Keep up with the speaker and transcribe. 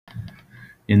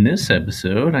In this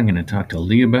episode, I'm going to talk to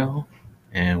Leah Bell,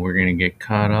 and we're going to get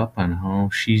caught up on how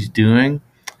she's doing.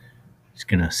 She's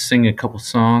going to sing a couple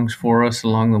songs for us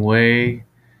along the way,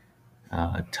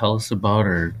 tell us about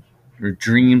her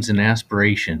dreams and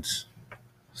aspirations.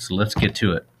 So let's get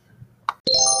to it.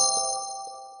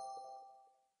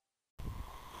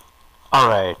 All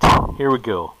right, here we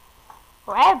go.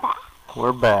 We're back.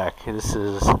 We're back. This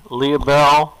is Leah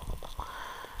Bell.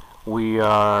 We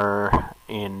are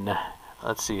in,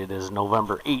 let's see, it is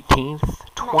November 18th,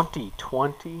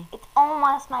 2020. It's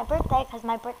almost my birthday because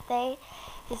my birthday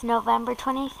is November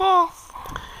 25th.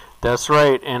 That's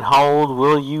right. And how old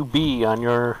will you be on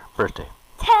your birthday?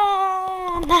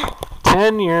 10.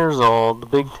 10 years old, the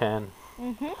big 10.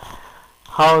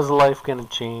 How is life going to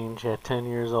change at 10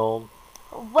 years old?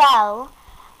 Well,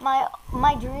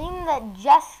 my dream that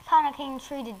just kind of came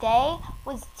true today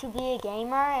was to be a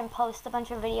gamer and post a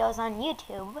bunch of videos on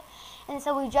YouTube. And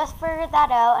so we just figured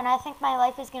that out, and I think my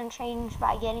life is going to change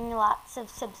by getting lots of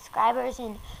subscribers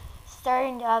and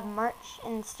starting to have merch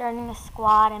and starting a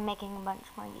squad and making a bunch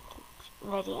more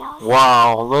YouTube videos.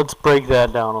 Wow, let's break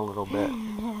that down a little bit.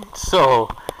 So,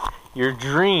 your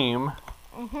dream,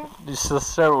 just to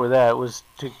start with that, was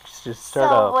to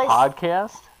start a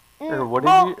podcast? Or what did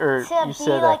you? Or to you be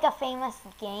said like a famous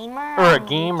gamer. or a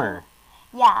gamer.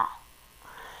 YouTube. Yeah.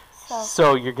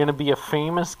 So you're gonna be a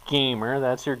famous gamer.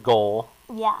 That's your goal.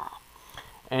 Yeah.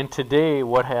 And today,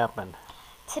 what happened?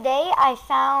 Today I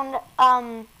found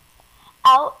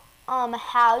out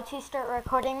how to start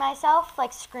recording myself,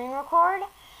 like screen record,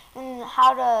 and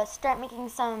how to start making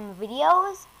some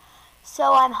videos.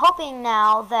 So I'm hoping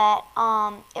now that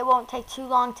it won't take too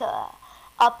long to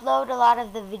upload a lot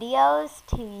of the videos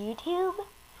to YouTube.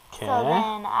 Okay. So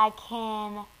then I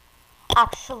can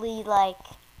actually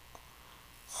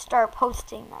start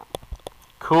posting them.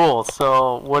 Cool.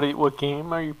 So what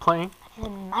game are you playing?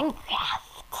 In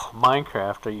Minecraft.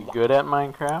 Minecraft. Are you good at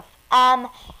Minecraft?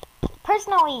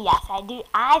 Personally, yes, I do.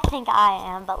 I think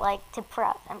I am, but to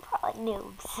pros, I'm probably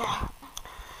noobs.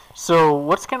 So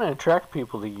what's gonna attract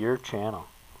people to your channel?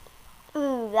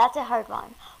 Ooh, that's a hard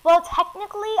one. Well,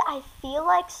 technically, I feel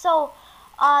like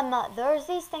there's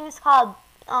these things called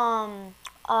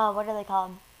what are they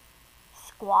called?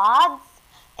 Squads,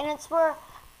 and it's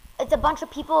a bunch of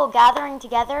people gathering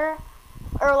together,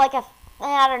 or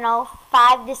I don't know,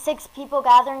 5 to 6 people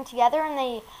gathering together, and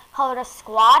they call it a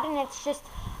squad, and it's just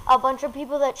a bunch of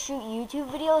people that shoot YouTube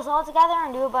videos all together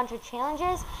and do a bunch of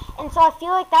challenges. And so I feel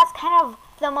like that's kind of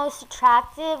the most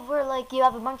attractive, where you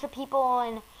have a bunch of people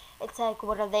and it's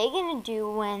what are they gonna do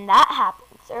when that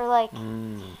happens? Or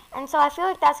and so I feel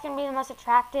like that's gonna be the most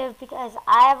attractive because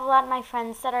I have a lot of my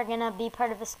friends that are gonna be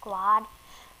part of the squad.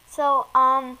 So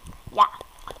yeah.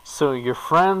 So your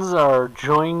friends are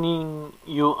joining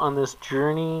you on this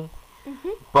journey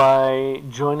by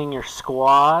joining your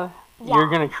squad. Yeah.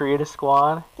 You're gonna create a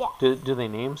squad. Yeah. Do they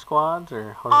name squads,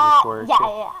 or how does this work?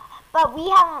 Yeah. But we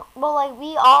haven't. Well,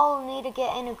 we all need to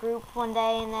get in a group one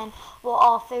day, and then we'll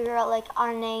all figure out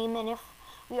our name, and if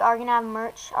we are gonna have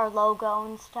merch, our logo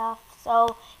and stuff.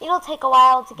 So it'll take a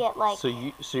while to get So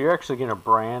you're actually gonna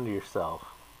brand yourself.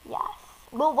 Yes.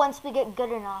 Well, once we get good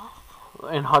enough.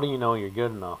 And how do you know you're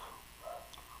good enough?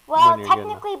 Well,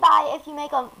 technically, if you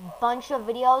make a bunch of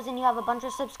videos and you have a bunch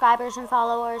of subscribers and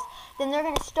followers, then they're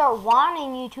gonna start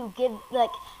wanting you to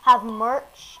have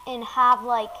merch and have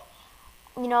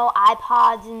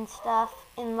iPods and stuff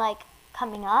and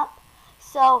coming up.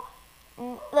 So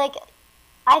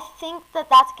I think that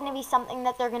that's gonna be something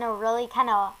that they're gonna really kind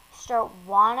of start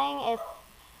wanting. If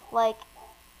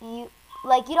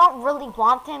you don't really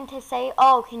want them to say,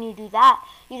 oh, can you do that?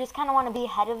 You just kind of want to be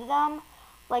ahead of them,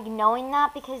 knowing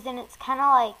that, because then it's kind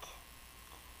of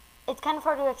it's kind of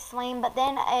hard to explain, but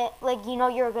then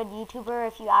you're a good YouTuber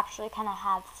if you actually kind of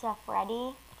have stuff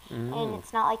ready. And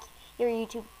it's not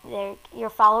your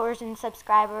followers and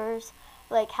subscribers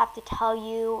have to tell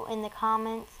you in the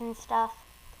comments and stuff.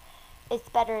 It's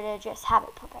better to just have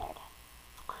it prepared.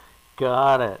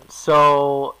 Got it.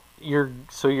 So your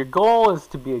goal is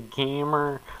to be a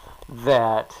gamer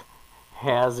that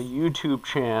has a YouTube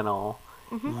channel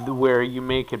where you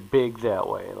make it big that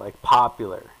way,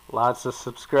 popular, lots of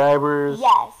subscribers.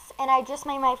 Yes, and I just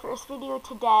made my first video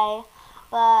today,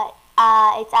 but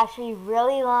it's actually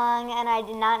really long, and I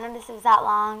did not notice it was that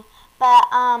long. But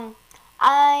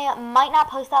I might not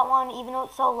post that one even though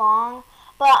it's so long.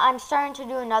 But I'm starting to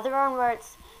do another one where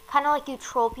it's kind of you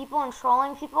troll people, and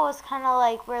trolling people is kind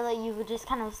of where you would just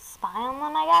kind of spy on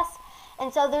them, I guess.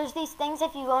 And so there's these things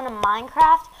if you go into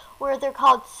Minecraft where they're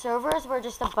called servers, where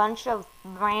just a bunch of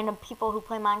random people who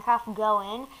play Minecraft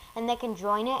go in and they can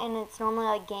join it, and it's normally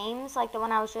like games. Like the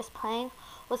one I was just playing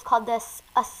was called this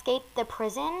Escape the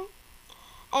Prison.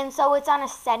 And so it's on a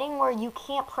setting where you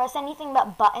can't press anything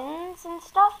but buttons and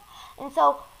stuff. And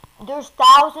so there's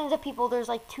thousands of people. There's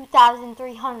like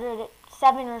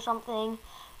 2,307 or something,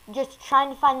 just trying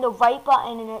to find the right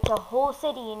button, and it's a whole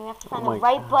city, and you have to find the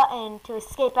right button to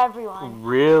escape everyone.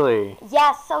 Really?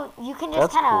 Yeah, so you can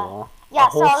just kind of... Cool. Yeah, a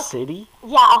whole city?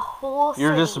 Yeah, a whole city.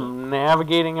 You're just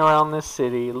navigating around this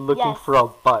city looking for a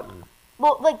button.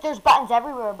 Well, like, there's buttons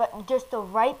everywhere, but just the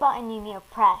right button you need to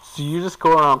press. So you just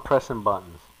go around pressing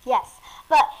buttons? Yes.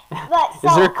 But so,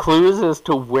 is there clues as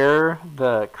to where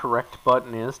the correct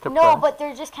button is to press? No, but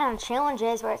they're just kind of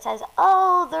challenges where it says,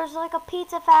 oh, there's like a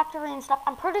pizza factory and stuff.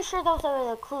 I'm pretty sure those are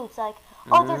the clues. Like,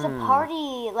 oh, there's a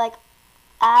party, like,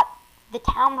 at the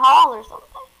town hall or something.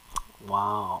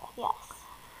 Wow. Yes.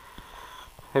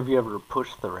 Have you ever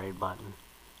pushed the right button?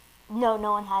 No,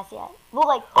 no one has yet. Well,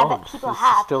 like, I bet people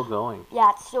have. It's still going.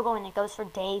 Yeah, it's still going. It goes for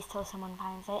days till someone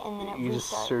finds it, and then it restarts. You're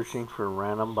just searching for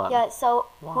random buttons. Yeah, so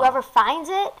whoever finds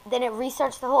it, then it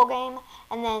restarts the whole game,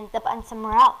 and then the button's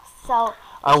somewhere else. So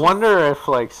I wonder if,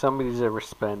 like, somebody's ever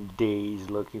spent days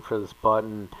looking for this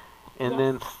button, and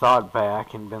then thought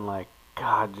back and been like,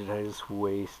 God, did I just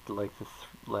waste, like, the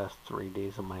last 3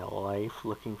 days of my life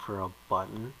looking for a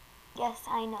button? Yes,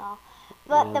 I know.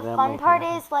 But the fun part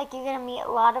is, like, you're going to meet a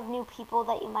lot of new people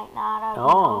that you might not have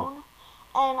known.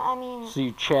 And, I mean... So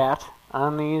you chat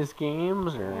on these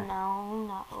games, or...? No,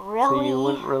 not really. So you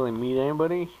wouldn't really meet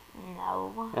anybody?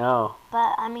 No. Oh.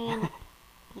 But, I mean,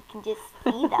 you can just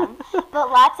see them. But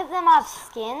lots of them have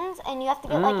skins, and you have to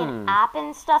get, like, an app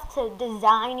and stuff to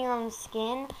design your own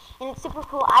skin. And it's super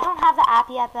cool. I don't have the app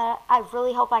yet, but I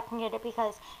really hope I can get it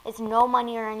because it's no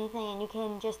money or anything, and you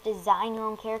can just design your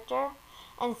own character.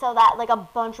 And so that, like, a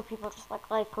bunch of people just look,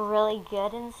 like, really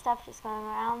good and stuff just going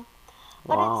around.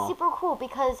 But it's super cool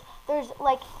because there's,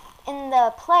 like, in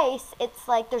the place, it's,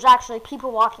 like, there's actually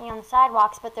people walking on the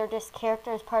sidewalks, but they're just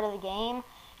characters part of the game.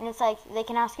 And it's, like, they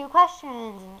can ask you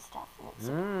questions and stuff. And it's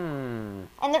and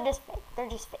they're just fake. They're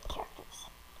just fake characters.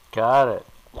 Got it.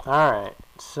 Yeah. All right.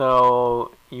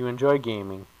 So you enjoy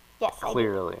gaming. Yes,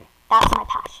 clearly. I do. That's my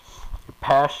passion. Your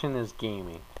passion is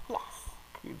gaming. Yes.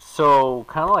 So,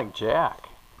 kind of like Jack.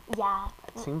 Yeah.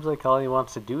 It seems like all he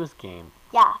wants to do is game.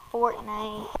 Yeah,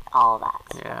 Fortnite, all that.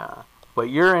 Yeah. But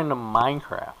you're into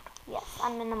Minecraft. Yes,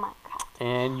 I'm into Minecraft.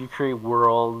 And you create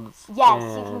worlds. Yes,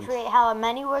 you can create how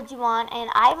many words you want. And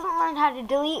I haven't learned how to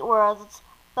delete words,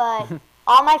 but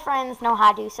all my friends know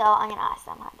how to, so I'm going to ask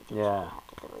them how to do how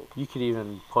to delete. You could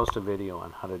even post a video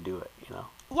on how to do it, you know?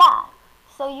 Yeah.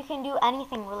 So you can do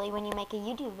anything, really, when you make a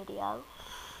YouTube video.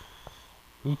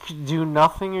 You could do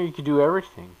nothing or you could do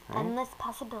everything, right? Endless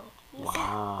possibilities.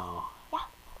 Wow. Yeah.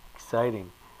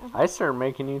 Exciting. I started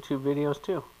making YouTube videos,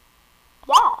 too.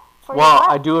 Yeah. Well,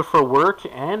 I do it for work,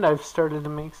 and I've started to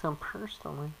make some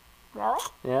personally. Really?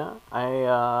 Yeah.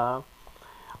 I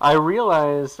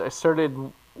realized I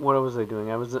started... What was I doing?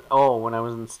 when I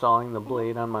was installing the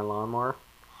blade on my lawnmower.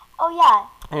 Oh, yeah.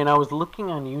 And I was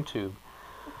looking on YouTube.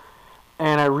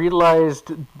 And I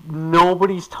realized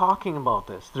nobody's talking about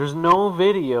this. There's no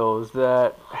videos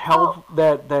that help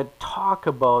that talk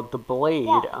about the blade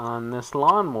on this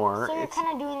lawnmower. So you're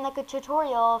kind of doing like a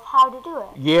tutorial of how to do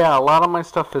it. Yeah, a lot of my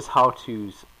stuff is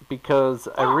how-tos because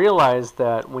I realized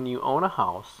that when you own a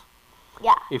house,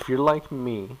 if you're like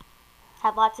me,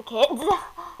 have lots of kids.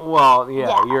 Well,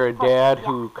 you're a dad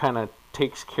who kind of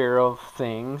takes care of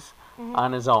things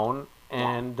on his own,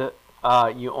 and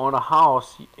you own a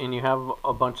house and you have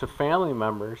a bunch of family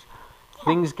members,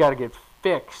 things got to get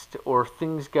fixed or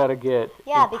things got to get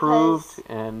improved,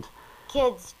 and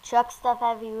kids chuck stuff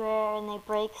everywhere and they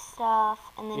break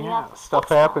stuff, and then you have to stuff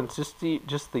happens. Just the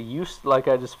use. Like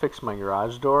I just fixed my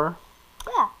garage door.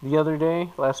 The other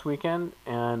day, last weekend,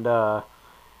 and I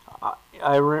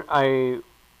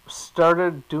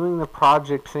started doing the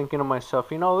project thinking to myself,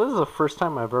 this is the first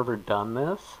time I've ever done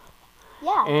this.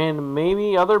 Yeah. And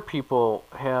maybe other people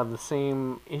have the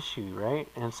same issue, right?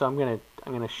 And so I'm gonna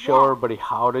show everybody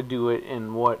how to do it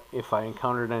and what if I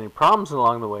encountered any problems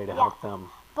along the way to help them.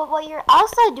 But what you're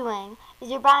also doing is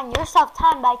you're buying yourself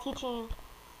time by teaching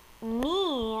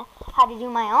me how to do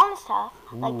my own stuff.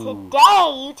 Like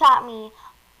today, you taught me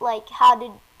like how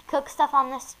to cook stuff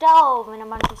on the stove and a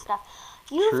bunch of stuff.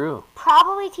 You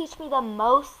probably teach me the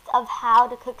most of how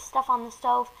to cook stuff on the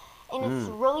stove. And it's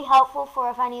really helpful for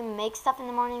if I need to make stuff in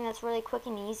the morning that's really quick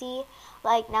and easy.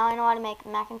 Like, now I know how to make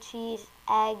mac and cheese,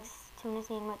 eggs, tuna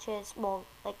sandwiches,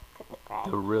 like cook the bread.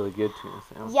 The really good tuna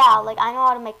sandwiches. Yeah, like I know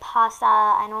how to make pasta.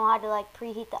 I know how to like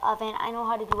preheat the oven. I know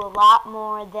how to do a lot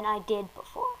more than I did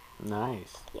before.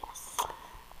 Nice. Yes.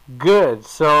 Good.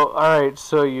 So, all right.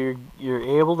 So you're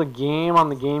able to game on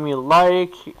the game you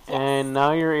like, and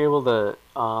now you're able to.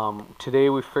 Today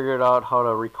we figured out how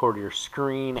to record your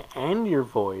screen and your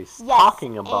voice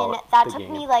talking about and that the took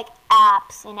game. me like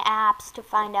apps to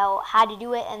find out how to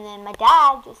do it, and then my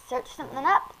dad just searched something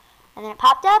up, and then it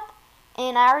popped up,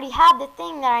 and I already had the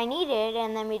thing that I needed,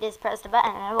 and then we just pressed a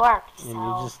button and it worked. And so.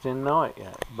 you just didn't know it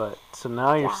yet, but so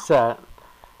now you're set,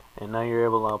 and now you're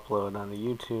able to upload onto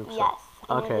YouTube. So. Yes.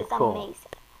 And Okay, it is cool. Amazing.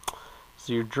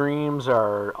 So your dreams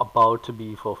are about to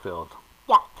be fulfilled.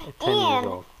 Yeah. At 10 years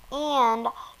old. And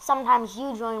sometimes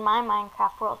you join my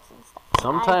Minecraft worlds and stuff.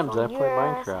 Sometimes I play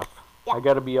yours. Minecraft. Yeah. I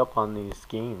got to be up on these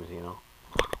games, you know.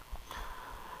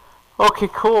 Okay,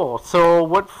 cool. So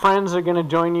what friends are going to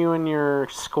join you in your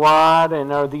squad,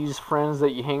 and are these friends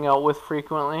that you hang out with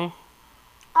frequently?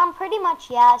 Pretty much,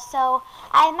 yeah. So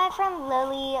I have my friend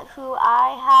Lily, who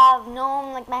I have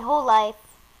known like my whole life.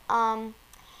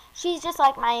 She's just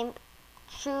like my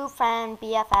true friend,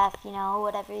 BFF, you know,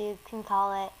 whatever you can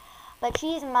call it. But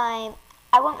she's my,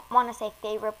 I wouldn't want to say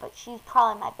favorite, but she's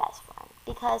probably my best friend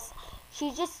because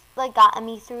she's just like gotten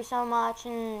me through so much,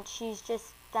 and she's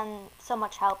just done so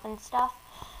much help and stuff.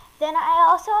 Then I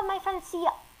also have my friend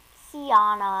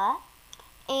Sienna,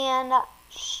 and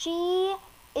she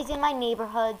is in my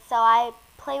neighborhood, so I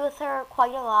play with her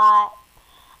quite a lot.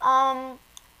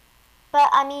 But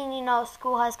I mean, you know,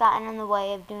 school has gotten in the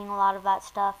way of doing a lot of that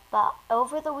stuff. But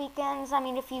over the weekends, I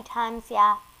mean, a few times,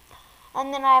 yeah.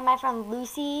 And then I have my friend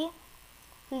Lucy,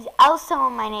 who's also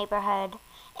in my neighborhood.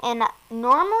 And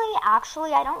normally,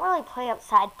 actually, I don't really play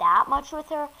outside that much with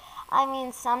her. I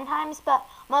mean, sometimes, but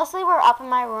mostly we're up in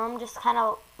my room, just kind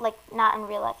of, like, not in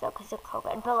real life, though, because of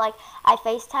COVID. But, like, I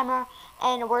FaceTime her,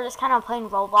 and we're just kind of playing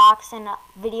Roblox and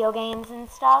video games and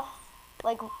stuff.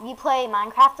 Like, we play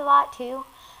Minecraft a lot, too.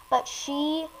 But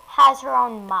she has her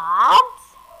own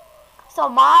mods. So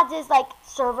mods is like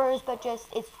servers, but just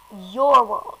it's your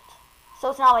world. So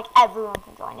it's not like everyone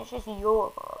can join. It's just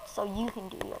your world. So you can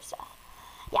do your stuff.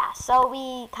 Yeah, so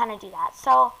we kind of do that.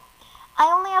 So I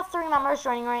only have 3 members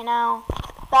joining right now.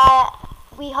 But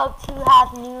we hope to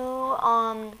have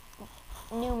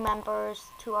new members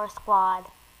to our squad.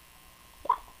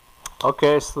 Yeah.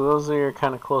 Okay, so those are your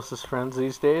kind of closest friends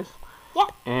these days? Yeah.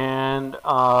 And,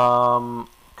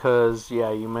 because,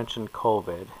 yeah, you mentioned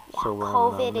COVID. Yeah, so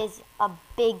COVID is a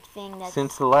big thing.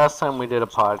 Since the last time we did a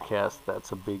podcast,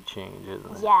 that's a big change,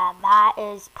 isn't it? Yeah, that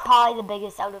is probably the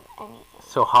biggest out of anything.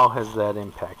 So how has that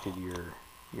impacted your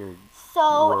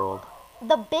world?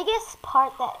 The biggest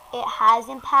part that it has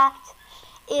impact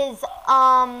is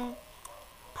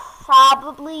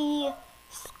probably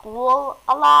school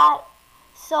a lot.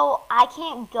 So I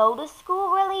can't go to school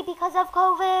really because of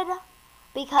COVID,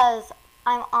 because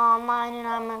I'm online and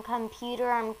I'm on a computer.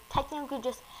 I'm technically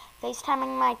just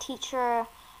FaceTiming my teacher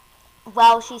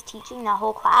while she's teaching the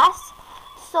whole class.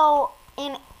 So,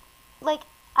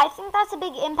 I think that's a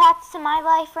big impact to my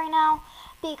life right now,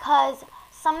 because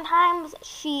sometimes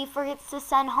she forgets to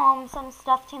send home some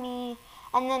stuff to me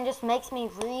and then just makes me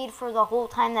read for the whole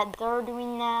time that they're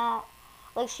doing that.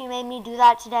 Like, she made me do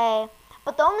that today.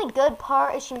 But the only good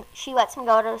part is she lets me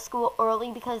go to school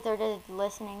early because they're just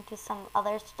listening to some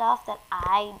other stuff that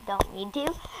I don't need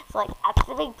to. So, like, that's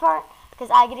the big part,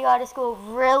 because I get to go to school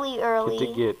really early.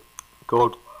 Get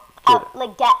out.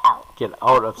 Get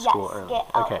out of school yes, early. Get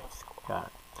out of school. Got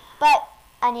it. But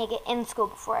I need to get in school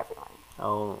before everyone.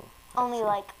 Oh. Only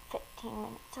like 15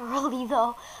 minutes early,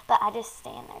 though. But I just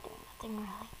stand there doing nothing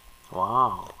really.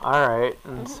 Wow. All right.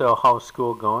 And so how's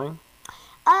school going?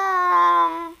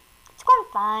 It's going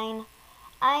fine.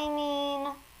 I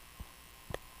mean,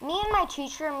 me and my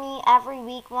teacher meet every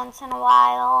week once in a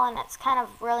while, and it's kind of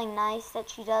really nice that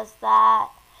she does that.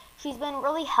 She's been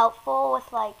really helpful with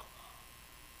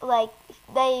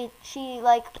she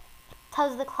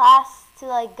tells the class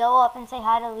to go up and say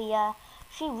hi to Leah.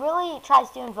 She really tries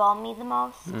to involve me the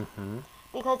most,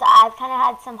 because I've kind of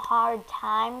had some hard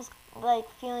times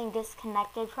feeling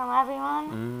disconnected from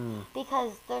everyone,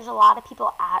 because there's a lot of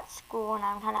people at school and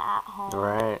I'm kind of at home.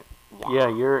 Right. Yeah,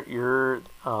 you're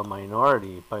a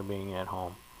minority by being at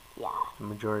home. Yeah. The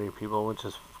majority of people, which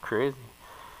is crazy.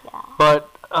 Yeah. But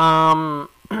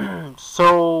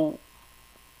so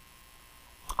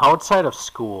outside of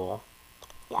school,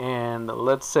 and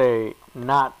let's say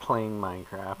not playing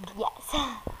Minecraft. Yes.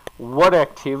 What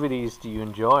activities do you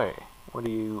enjoy? What do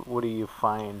you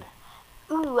find?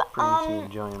 Ooh, brings you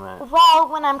enjoyment? well,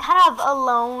 when I'm kind of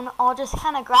alone, I'll just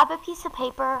kind of grab a piece of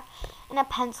paper and a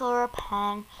pencil or a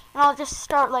pen, and I'll just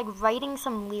start like writing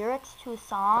some lyrics to a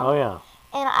song. Oh yeah.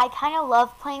 And I kind of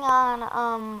love playing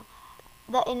on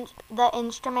the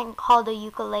instrument called a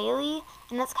ukulele,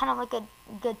 and it's kind of like a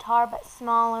guitar but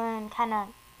smaller, and kind of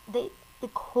the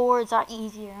chords are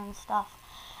easier and stuff.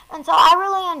 And so I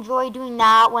really enjoy doing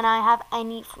that when I have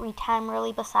any free time,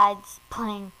 really, besides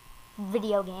playing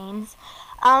video games.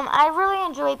 I really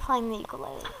enjoy playing the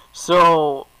ukulele.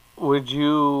 So, would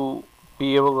you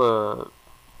be able to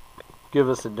give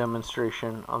us a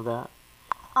demonstration of that?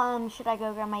 Should I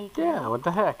go grab my ukulele? Yeah, what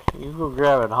the heck? You go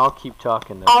grab it. I'll keep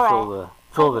talking to All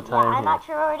fill the time I'm here. not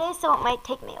sure where it is, so it might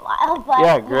take me a while. But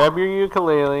Yeah, grab your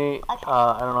ukulele. Okay.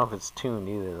 I don't know if it's tuned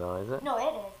either, though, is it? No,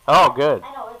 it is. Oh, good.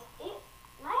 I know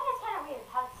mine is kind of weird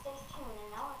how it stays tuned,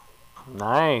 and now it's.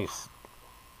 Nice.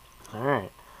 All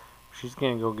right. She's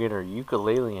going to go get her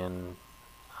ukulele and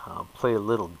play a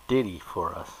little ditty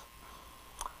for us.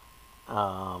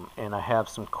 And I have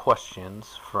some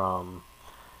questions from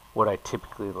what I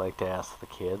typically like to ask the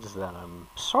kids that I'm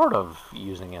sort of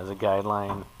using as a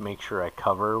guideline, make sure I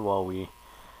cover while we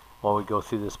go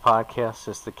through this podcast,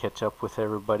 just to catch up with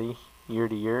everybody year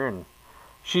to year. And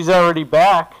she's already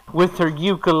back with her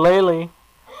ukulele.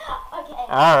 Okay.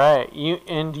 All right,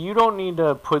 you don't need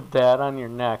to put that on your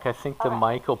neck. I think the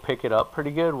mic will pick it up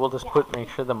pretty good. We'll just make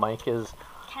sure the mic is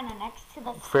kind of next to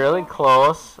the fairly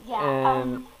close. Yeah.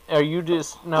 And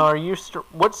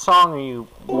what song are you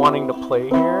wanting to play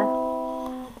here?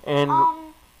 And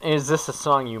is this a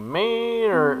song you made,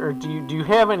 or do you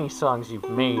have any songs you've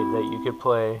made that you could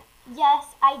play? Yes,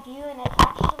 I do, and it's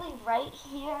actually right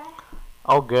here.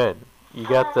 Oh, good. You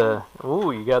got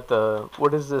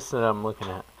what is this that I'm looking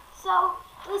at? So,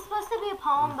 it was supposed to be a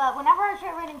poem, but whenever I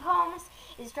try writing poems,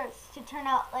 it starts to turn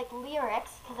out like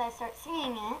lyrics, because I start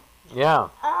singing it. Yeah.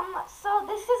 So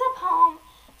this is a poem,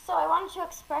 so I wanted to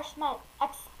express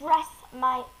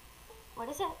my, what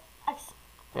is it?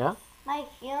 Yeah. My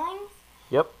feelings.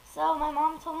 Yep. So my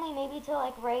mom told me maybe to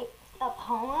like write a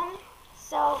poem.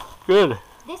 So Good.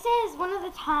 this is one of the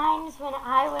times when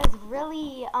I was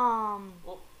really,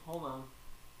 Well, hold on.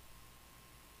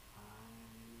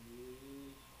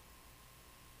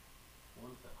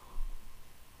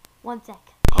 One sec.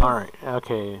 All right.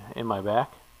 Okay. Am I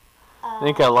back? I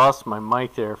think I lost my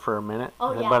mic there for a minute.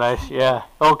 Oh, yeah. But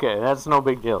okay, that's no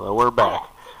big deal. We're back.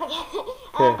 Okay.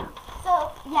 Okay.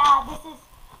 So yeah, this is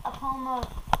a poem of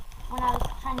when I was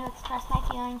trying to express my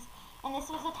feelings, and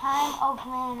this was a time of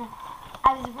when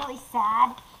I was really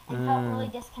sad and felt really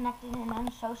disconnected and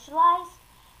unsocialized.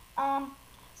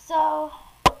 So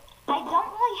I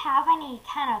don't really have any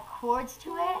kind of chords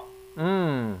to it.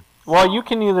 Well, you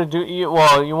can either you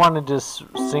want to just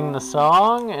sing the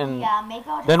song, and Yeah, maybe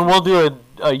I'll just then we'll do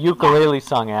a ukulele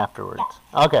song afterwards.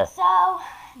 Yeah. Okay. So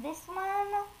this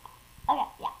one, okay,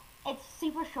 yeah, it's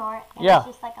super short. And Yeah. It's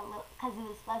just like a little, because it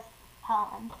was less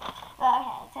poem. But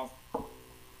okay, it says,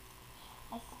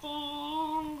 I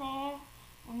stand there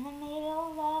in the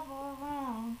middle of a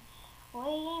room,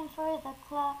 waiting for the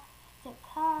clock to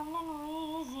come and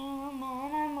resume,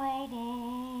 and I'm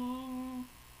waiting,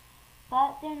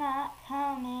 but they're not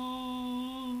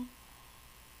coming,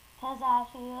 'cause I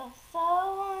feel so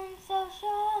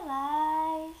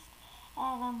unsocialized,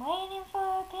 and I'm waiting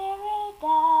for paradise.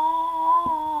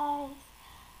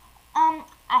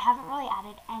 I haven't really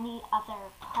added any other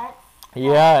parts.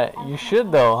 Yeah, you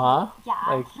should though, huh? Yeah,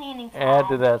 I'm Like, planning to add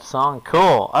to that song. Cool.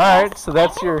 All right, so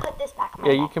that's I'm gonna your. put this back on my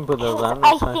Yeah, you neck, can put those on. I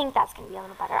That's fine. think that's gonna be a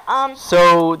little better.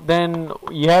 So then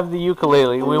you have the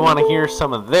ukulele. We want to hear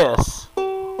some of this.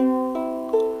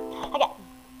 Okay.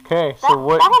 Okay. That, So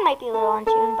what? that one might be a little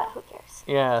untune, but who cares?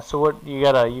 Yeah. So what? You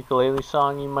got a ukulele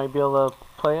song you might be able to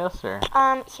play us, or?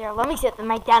 Here, let me set the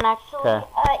mic down actually. Okay.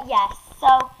 Yes.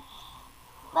 So,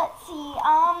 let's see.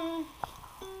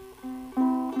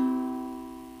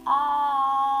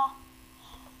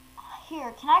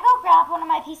 Here, can I go grab one of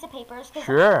my piece of papers? 'Cause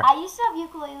Sure. I used to have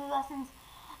ukulele lessons,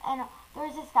 and there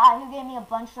was this guy who gave me a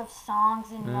bunch of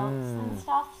songs and notes and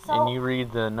stuff. So, And you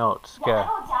read the notes. yeah, I Okay.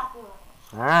 know exactly what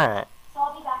it is. All right. So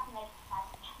I'll be back in like 5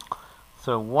 seconds.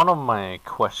 So one of my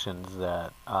questions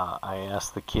that I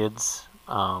ask the kids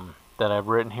that I've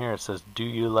written here, it says, "Do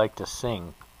you like to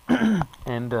sing?"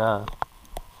 And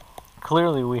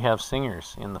clearly we have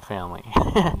singers in the family.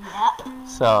 Yep.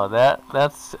 So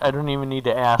that's I don't even need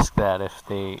to ask that if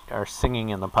they are singing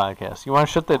in the podcast. You want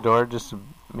to shut the door just to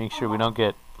make sure we don't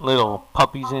get little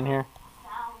puppies in here?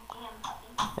 Sound and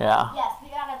puppies. Yeah. Yes, we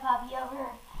got a puppy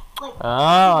over like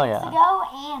Oh 2 weeks yeah. ago,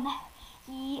 and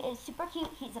he is super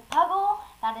cute. He's a puggle.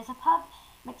 That is a pug.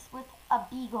 mixed with a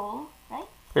beagle, right?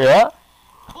 Yeah.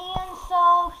 And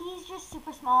so he's just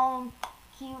super small,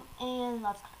 cute, and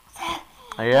loves cuddles.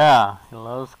 Yeah, he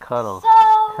loves cuddles. So,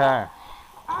 Okay.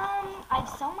 I have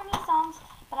so many songs,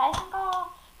 but I think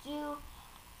I'll do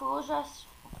Fools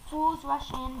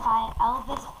Rush In by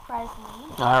Elvis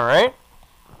Presley. All right.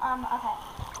 Okay.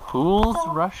 Fools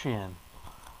So- Rush In.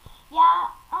 Yeah,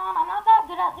 I'm not that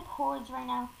good at the chords right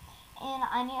now, and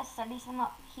I need to study some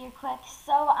up here quick.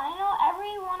 So I know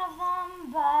every one of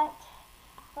them, but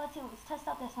let's see, let's test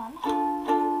out this one.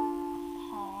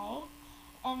 Okay,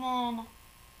 and then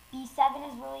B7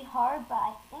 is really hard, but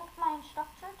I think my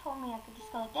instructor told me I could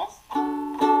just go like this.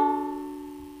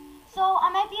 So I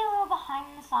might be a little behind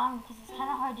in the song because it's kind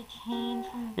of hard to change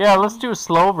from. Yeah, let's do a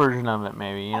slow version of it,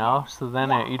 maybe. You know, so then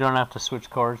Yeah. you don't have to switch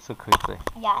chords so quickly.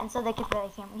 Yeah, and so they could really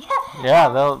hear me. Yeah,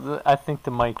 I think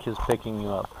the mic is picking you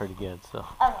up pretty good. So.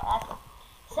 Okay, that's it.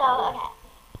 So, okay.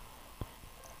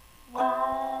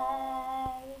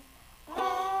 Wise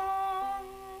men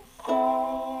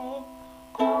say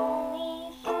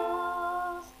only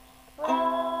fools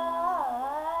rush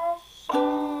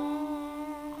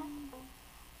in,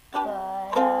 but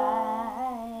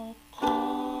I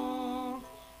can't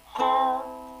help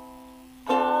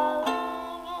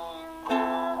falling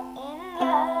in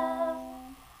love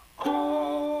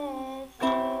with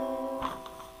you.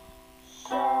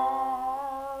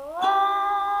 Shall I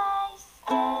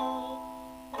stay?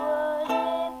 Would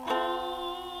it be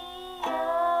a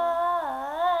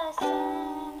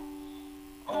sin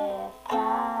if I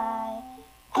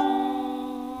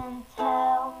can't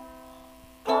help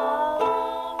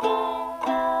falling in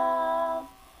love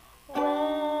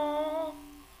with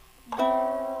you?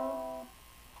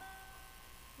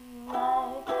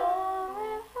 Like a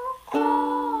river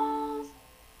flows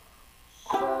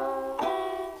surely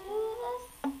to the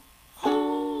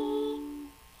sea,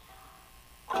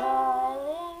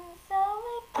 darling, so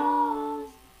it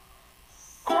goes.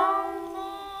 Some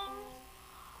things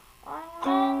are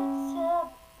meant to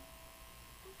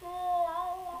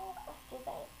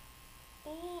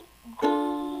be. Take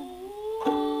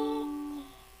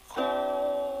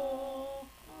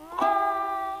my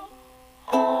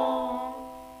hand,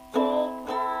 take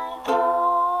my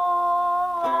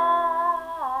whole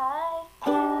life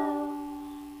too,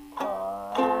 for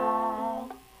I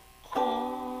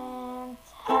can't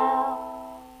help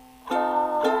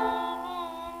falling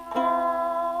in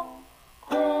love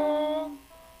with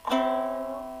you.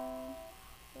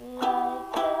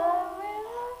 Like a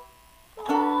river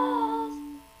flows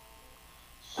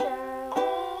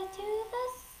surely to the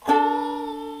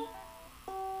sea,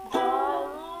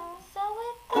 darling, so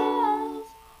it goes.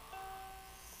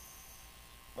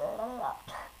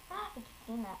 I keep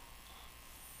doing that.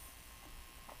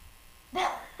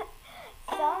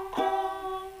 Some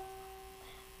things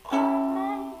are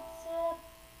meant to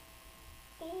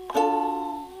be.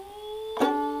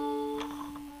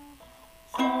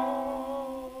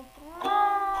 Take my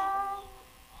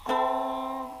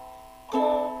hand,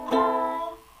 take my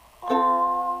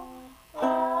whole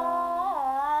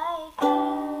life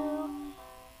too,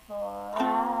 for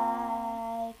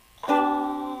I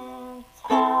can't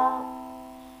help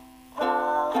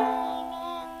falling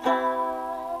in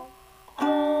love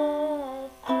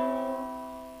with you.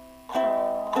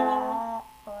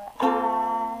 For I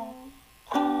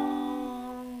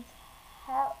can't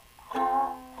help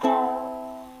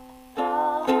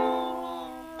falling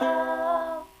in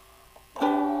love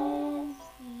with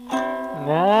you.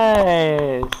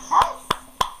 Nice. That was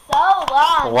so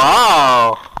long.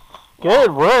 Wow.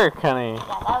 Good work, honey.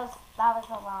 Yeah, that was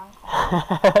a long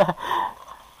time.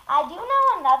 I do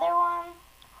know another one,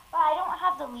 but I don't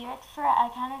have the lyrics for it. I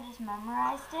kind of just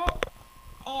memorized it,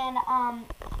 and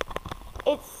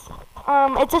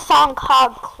it's a song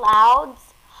called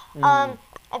Clouds.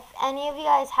 If any of you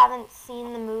guys haven't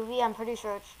seen the movie, I'm pretty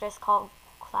sure it's just called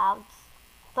Clouds.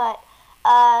 But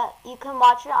you can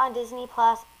watch it on Disney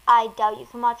Plus. I doubt you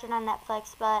can watch it on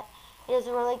Netflix, but it is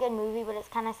a really good movie. But it's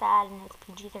kind of sad and it's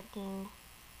PG-13.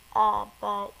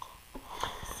 But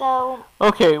so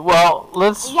Okay, well,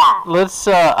 let's.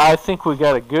 I think we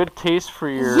got a good taste for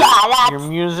your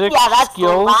music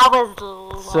skills. That was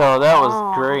So that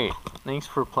was great. Thanks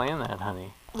for playing that,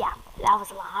 honey. Yeah, that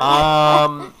was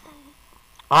long.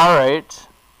 All right.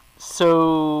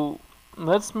 So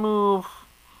let's move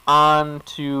on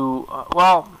to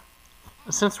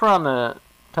since we're on the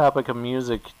topic of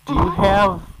music, do you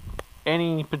have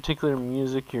any particular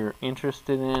music you're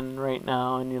interested in right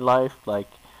now in your life? Like,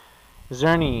 is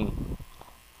there any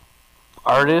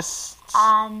artists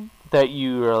that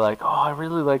you are like, oh, I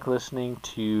really like listening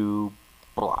to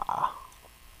blah?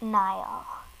 Niall.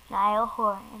 Niall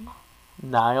Horan.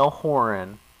 Niall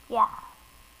Horan. Yeah.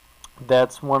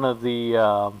 That's one of the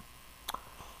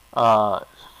what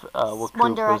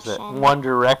One group was it? Direction. One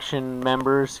Direction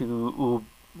members who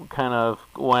kind of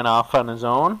went off on his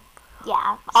own.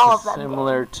 Yeah, all of them.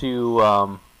 Similar did. to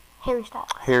Harry Styles.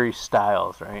 Harry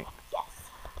Styles, right? Yes.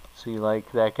 So you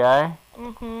like that guy?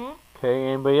 Mhm. Okay.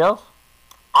 Anybody else?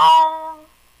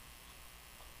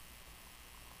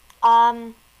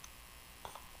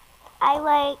 I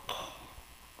like.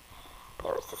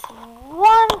 There was this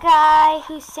one guy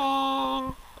who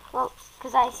sang. Well,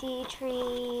 because I see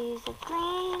trees of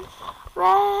green,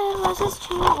 red roses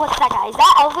too. What's that guy? Is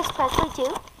that Elvis Presley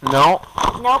too? No.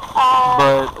 Nope.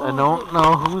 But I don't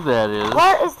know who that is.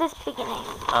 Where is this beginning?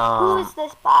 Who is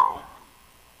this by?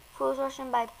 Fools Rushing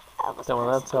by Elvis Presley.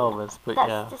 Well, that's Elvis, but That's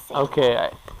yeah. the same. Okay.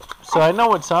 So I know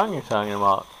what song you're talking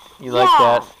about. You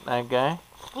like that guy?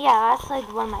 Yeah, that's like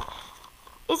one of my.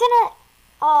 Isn't it?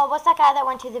 Oh, what's that guy that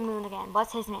went to the moon again?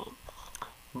 What's his name?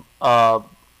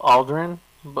 Aldrin.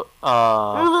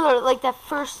 Like the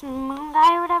first moon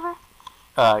guy or whatever.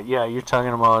 Yeah, you're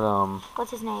talking about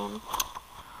What's his name?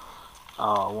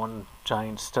 one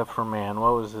giant step for man.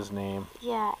 What was his name?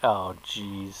 Yeah. Oh,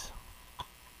 jeez.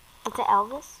 Is it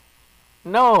Elvis?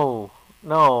 No.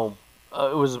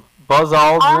 It was Buzz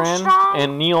Aldrin Armstrong?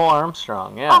 and Neil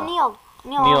Armstrong. Yeah. Oh,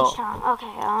 Neil Armstrong.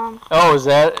 Okay. Oh, is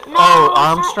that? No,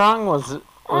 Armstrong was his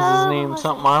name was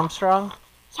something it? Armstrong?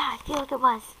 Yeah, I feel like it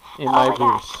was. It Oh might my be.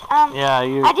 gosh. Yeah,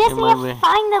 you. I just it need might to be.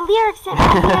 find the lyrics and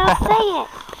I'll say it.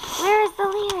 Where is the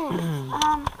lyrics?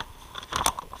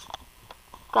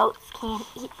 Goats can't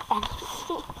eat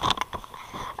anything.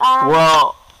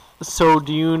 Well, so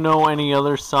do you know any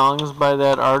other songs by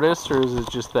that artist, or is it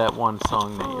just that one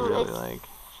song that you really like?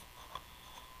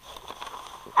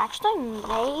 Actually,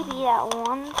 maybe that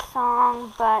one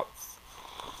song, but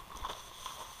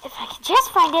if I could just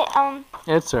find it,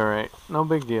 It's alright. No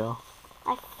big deal.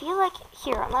 I feel like,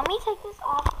 here, let me take this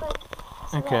off quick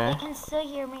so Okay. that they can still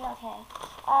hear me okay.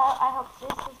 I hope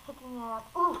this is picking it up.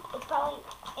 Ooh, it's probably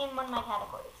in one of my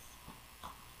categories.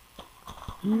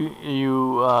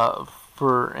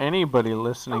 For anybody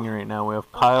listening right now, we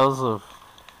have piles of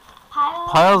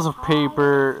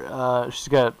paper. She's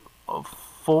got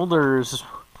folders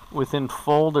within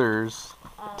folders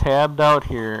tabbed out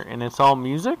here, and it's all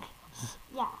music?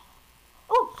 Yeah.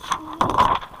 Ooh,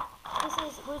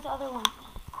 where's the other one?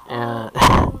 I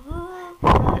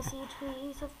see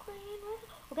trees of green.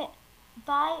 Okay,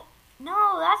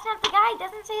 no, that's not the guy. It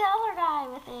doesn't say the other guy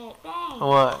with it. Dang.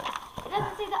 What? It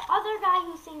doesn't say the other guy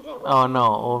who sings it with Oh, it.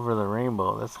 no, Over the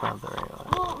Rainbow. That's not the right one.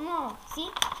 Well, no. See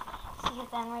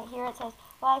it then right here. It says,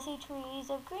 well, I see trees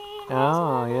of green.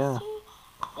 Oh, yeah.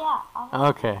 Yeah.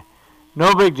 Okay.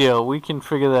 No big deal. We can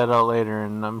figure that out later,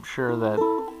 and I'm sure that...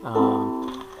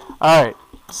 Alright,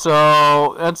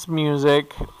 so that's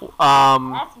music. That's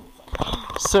music.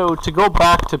 So to go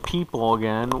back to people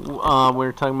again, we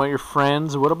were talking about your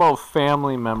friends. What about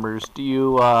family members? Do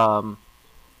you...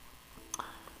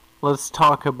 let's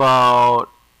talk about,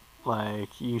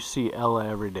 like, you see Ella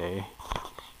every day.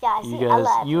 Yeah, I see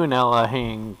Ella. You and Ella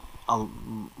hang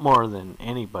more than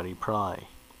anybody, probably.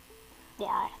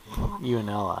 Yeah. You and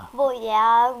Ella. Well,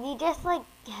 yeah, we just, like,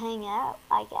 hang out,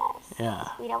 I guess. Yeah.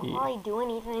 We don't really do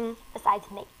anything besides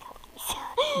make cookies.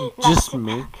 Just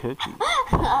make cookies.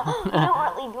 We don't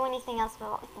really do anything else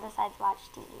besides watch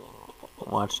TV and make cookies.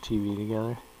 Watch TV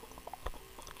together.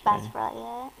 That's really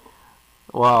it.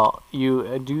 Well,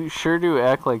 you do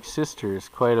act like sisters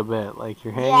quite a bit. Like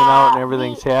you're hanging out and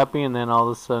everything's happy, and then all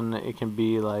of a sudden it can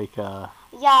be like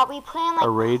yeah, we plan like a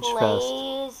rage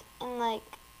plays and like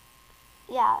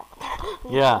yeah.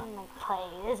 Yeah. Plan, like,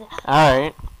 plays. All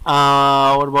right.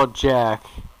 What about Jack?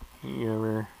 You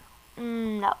ever?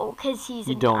 No, because he's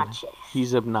you obnoxious. Don't.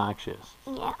 He's obnoxious.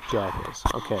 Yeah. Jack is.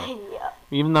 Okay. Yeah.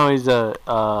 Even though he's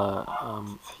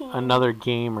another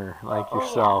gamer like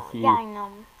yourself, yeah, I know.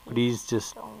 But he's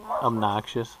just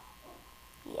obnoxious.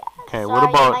 Yeah. Okay. Sorry, What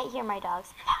about? You might hear my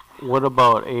dogs. What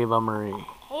about Ava Marie?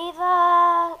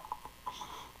 Ava,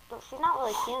 she's not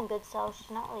really feeling good, so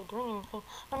she's not really doing anything.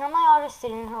 But normally I'll just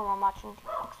sit in her while I'm watching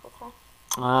TikToks with her.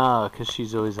 Ah, because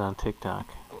she's always on TikTok.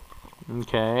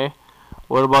 Okay.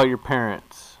 What about your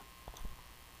parents?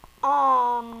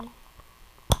 Well,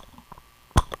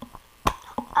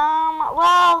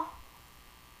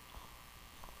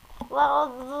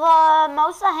 the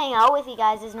most I hang out with you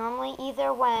guys is normally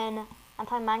either when I'm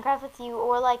playing Minecraft with you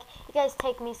or, like, you guys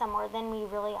take me somewhere, then we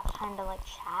really have time to, like,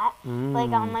 chat.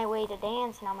 Like, on my way to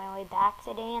dance and on my way back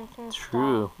to dance and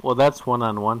True. stuff. Well, that's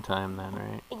one-on-one time then,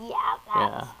 right? Yeah,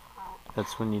 that's fun.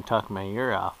 That's when you talk my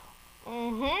ear off.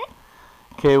 Mm-hmm.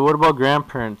 Okay, what about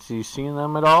grandparents? You seen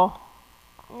them at all?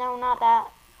 No, not that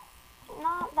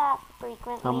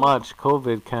frequently. How much?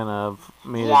 COVID kind of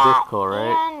made it Yeah, difficult,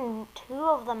 right? and 2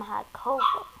 of them had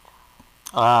COVID.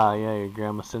 Ah, yeah, your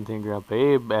grandma Cynthia and Grandpa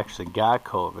Abe actually got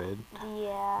COVID.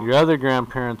 Yeah. Your other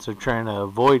grandparents are trying to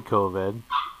avoid COVID.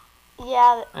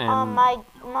 Yeah, And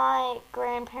my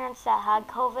grandparents that had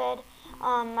COVID,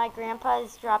 my grandpa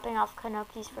is dropping off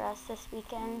Kanokis for us this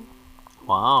weekend.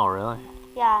 wow, really?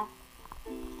 Yeah.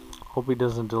 Hope he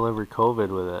doesn't deliver COVID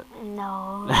with it.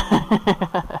 No.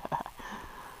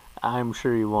 I'm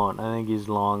sure he won't. I think he's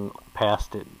long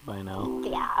past it by now.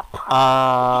 Yeah.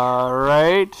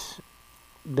 Right.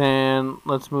 Then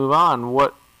let's move on.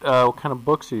 What kind of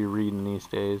books are you reading these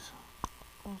days?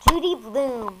 Judy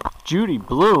Blume. Judy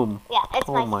Blume. Yeah, it's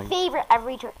Oh my my- favorite. I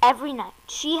read her every night.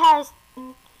 She has.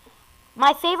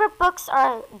 My favorite books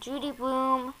are Judy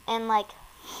Blume and like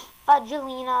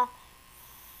Fudgelina,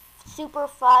 Super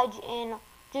Fudge, and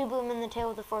Judy Blume and the Tale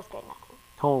of the Fourth Grade Nothing.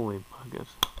 Holy buggers.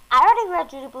 I already read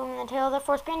Judy Blume and the Tale of the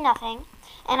Fourth Grade Nothing,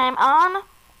 and I'm on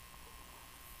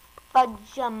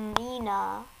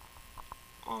Fudgemina,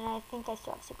 and I think I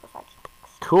still have Super Fudge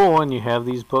books. Cool, and you have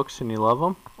these books and you love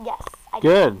them? Yes, I do.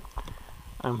 Good.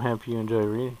 I'm happy you enjoy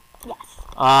reading. Yes.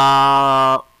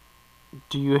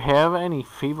 Do you have any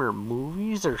favorite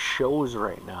movies or shows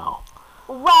right now?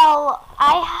 Well,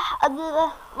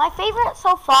 my favorite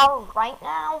so far right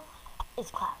now is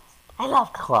Clouds. I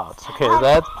love Clouds. Clouds.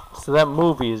 Okay, so that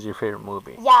movie is your favorite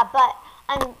movie. Yeah, but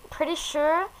I'm pretty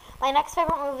sure my next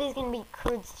favorite movie is going to be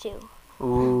Croods 2.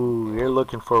 Ooh, you're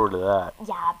looking forward to that.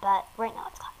 Yeah, but right now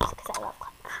it's Clouds because I love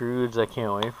Clouds. Croods, I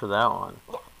can't wait for that one.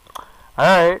 Yeah.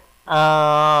 Alright,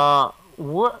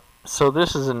 what? So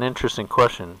this is an interesting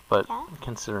question, but Yeah?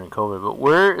 considering COVID, but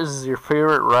where is your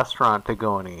favorite restaurant to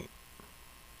go and eat?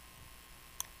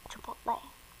 Chipotle.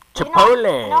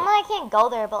 Chipotle! Normally I can't go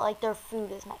there, but like their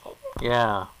food is my favorite.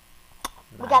 Yeah.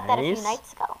 We got that a few Nice.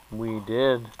 nights ago We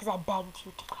did. because I begged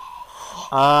you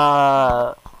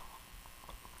to.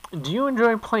 Do you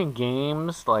enjoy playing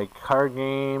games, like card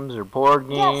games or board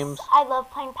games? Yes, I love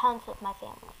playing Pounds with my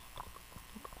family.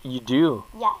 You do.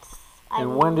 Yes.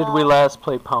 And when did we last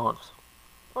play Pounds?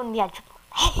 When we had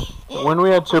Chipotle. When we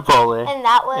had Chipotle. And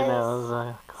that was, And that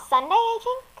was Sunday, I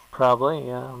think. probably,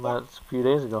 yeah, that's a few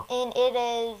days ago. And it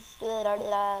is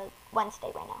Wednesday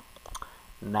right now.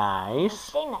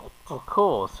 Nice. Wednesday night. Oh,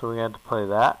 cool. So we had to play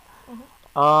that. Mm-hmm.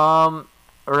 All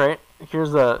right.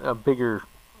 Here's a bigger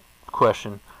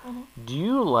question. Mhm. Do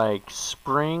you like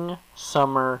spring,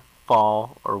 summer,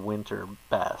 fall, or winter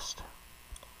best?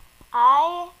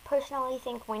 I personally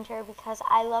think winter because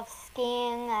I love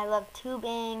skiing, I love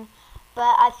tubing,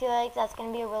 but I feel like that's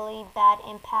going to be a really bad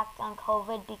impact on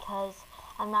COVID because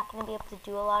I'm not going to be able to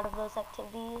do a lot of those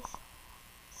activities.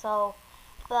 So,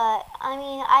 but I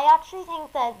mean, I actually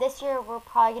think that this year we're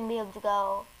probably going to be able to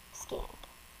go skiing.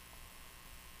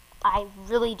 I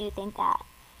really do think that.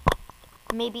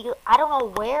 Maybe, I don't know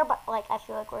where, but like I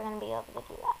feel like we're going to be able to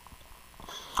do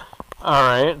that. All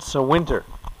right. So winter.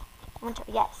 Winter,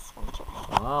 yes, winter.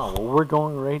 Wow. Well, we're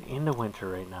going right into winter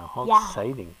right now. How Yeah.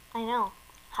 exciting. I know.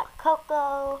 Hot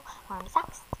cocoa, warm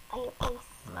socks, fireplace.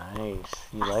 Nice.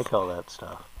 You like all that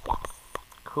stuff. Yes.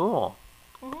 Cool.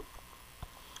 Mhm.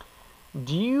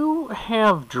 Do you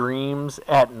have dreams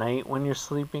at night when you're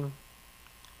sleeping?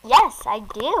 Yes, I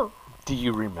do. Do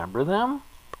you remember them?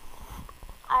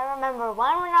 I remember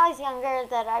one when I was younger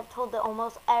that I've told to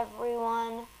almost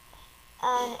everyone.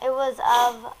 And it was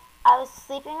I was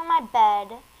sleeping in my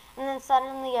bed, and then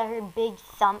suddenly I heard big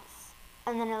thumps.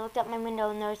 And then I looked out my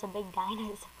window, and there was a big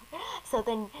dinosaur. So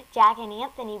then Jack and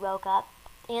Anthony woke up.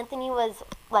 Anthony was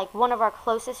like one of our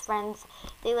closest friends.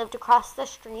 They lived across the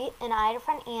street, and I had a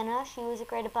friend Anna. She was a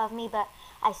grade above me, but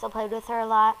I still played with her a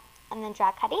lot. And then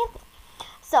Jack had Anthony.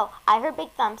 So I heard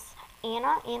big thumps.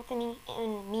 Anna, Anthony,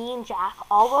 and me and Jack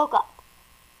all woke up.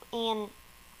 And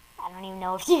I don't even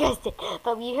know if you guys did,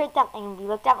 but we heard something and we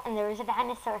looked up and there was a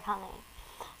dinosaur coming.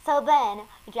 So then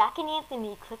Jack and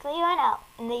Anthony quickly went out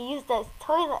and they used those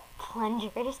toilet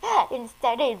plungers and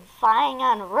started flying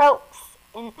on ropes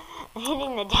and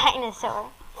hitting the dinosaur.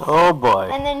 Oh boy.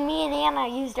 And then me and Anna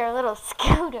used our little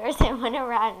scooters and went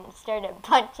around and started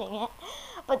punching it.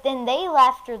 But then they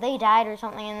left or they died or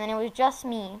something, and then it was just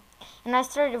me. And I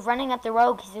started running up the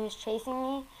road because it was chasing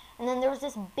me. And then there was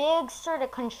this big sort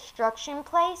of construction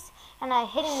place, and I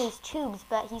hid in these tubes,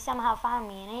 but he somehow found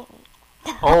me and ate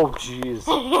me. Oh jeez.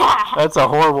 Yeah. That's a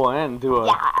horrible end to a.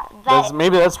 Yeah. But,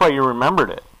 Maybe that's why you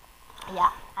remembered it. yeah.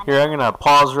 Here, I'm gonna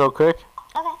pause real quick.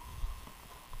 Okay.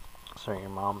 Sorry, your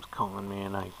mom's calling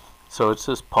me, so it's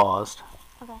just paused.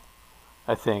 Okay.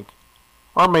 I think,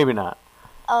 or maybe not.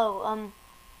 Oh,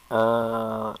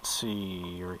 Let's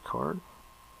see. Record.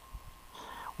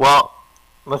 Well,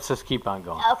 let's just keep on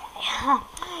going. Okay. Yeah.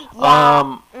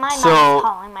 My mom's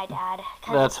calling my dad.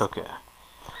 That's okay.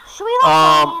 Should we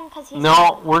let Brian? Because he's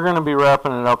no, we're gonna be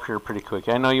wrapping it up here pretty quick.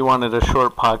 I know you wanted a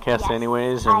short podcast,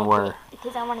 anyways, and we're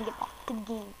because I want to get back to the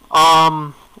game.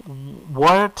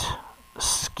 What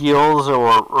skills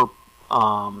or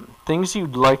things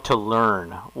you'd like to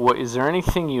learn? What is there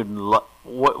anything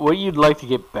what you'd like to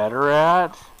get better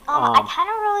at?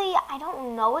 I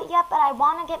don't know it yet, but I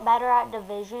want to get better at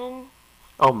division.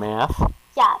 Oh, math?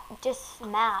 Yeah, just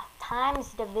math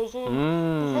times division.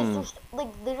 Because there's, like,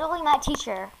 literally my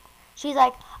teacher, she's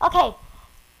like, okay,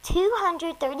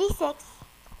 236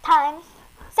 times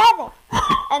 7.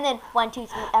 And then 1, 2,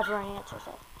 3, everyone answers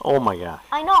it. Oh my gosh.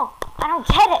 I know. I don't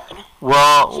get it.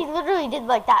 Well, she literally did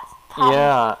like that.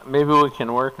 Yeah, maybe we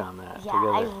can work on that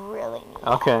together. I really need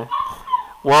Okay.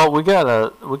 Well, we got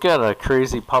a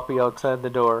crazy puppy outside the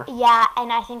door. Yeah,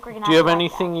 and I think we're gonna. Do you have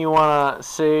anything you want to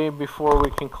say before we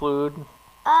conclude?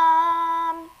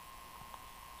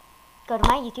 Go to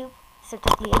my YouTube, search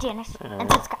up Leah Janice,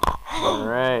 and subscribe. All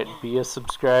right, be a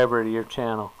subscriber to your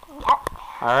channel. Yep.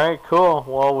 All right, cool.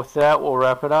 Well, with that, we'll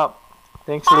wrap it up.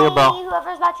 Thanks, Bye, Leah Bell.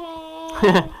 whoever's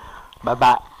watching.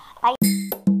 Bye-bye.